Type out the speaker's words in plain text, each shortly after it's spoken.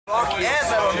Rock and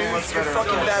metal news, you're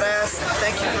fucking badass.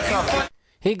 Thank you for coming.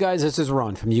 Hey guys, this is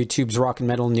Ron from YouTube's Rock and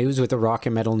Metal News with a Rock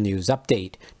and Metal News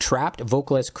update. Trapt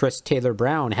vocalist Chris Taylor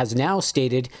Brown has now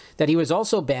stated that he was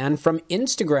also banned from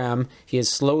Instagram. He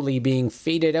is slowly being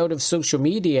faded out of social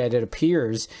media, it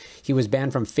appears. He was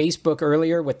banned from Facebook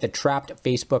earlier with the Trapt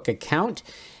Facebook account.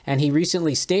 And he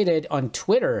recently stated on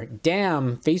Twitter,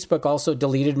 "Damn, Facebook also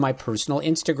deleted my personal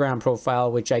Instagram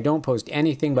profile, which I don't post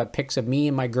anything but pics of me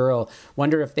and my girl.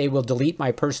 Wonder if they will delete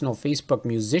my personal Facebook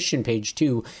musician page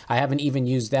too. I haven't even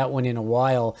used that one in a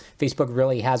while. Facebook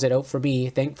really has it out for me.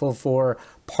 Thankful for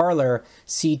Parler,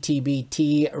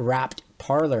 CTBT Wrapped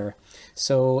Parler."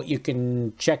 So you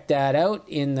can check that out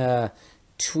in the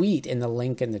tweet in the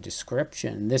link in the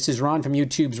description. This is Ron from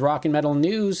YouTube's Rock and Metal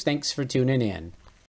News. Thanks for tuning in.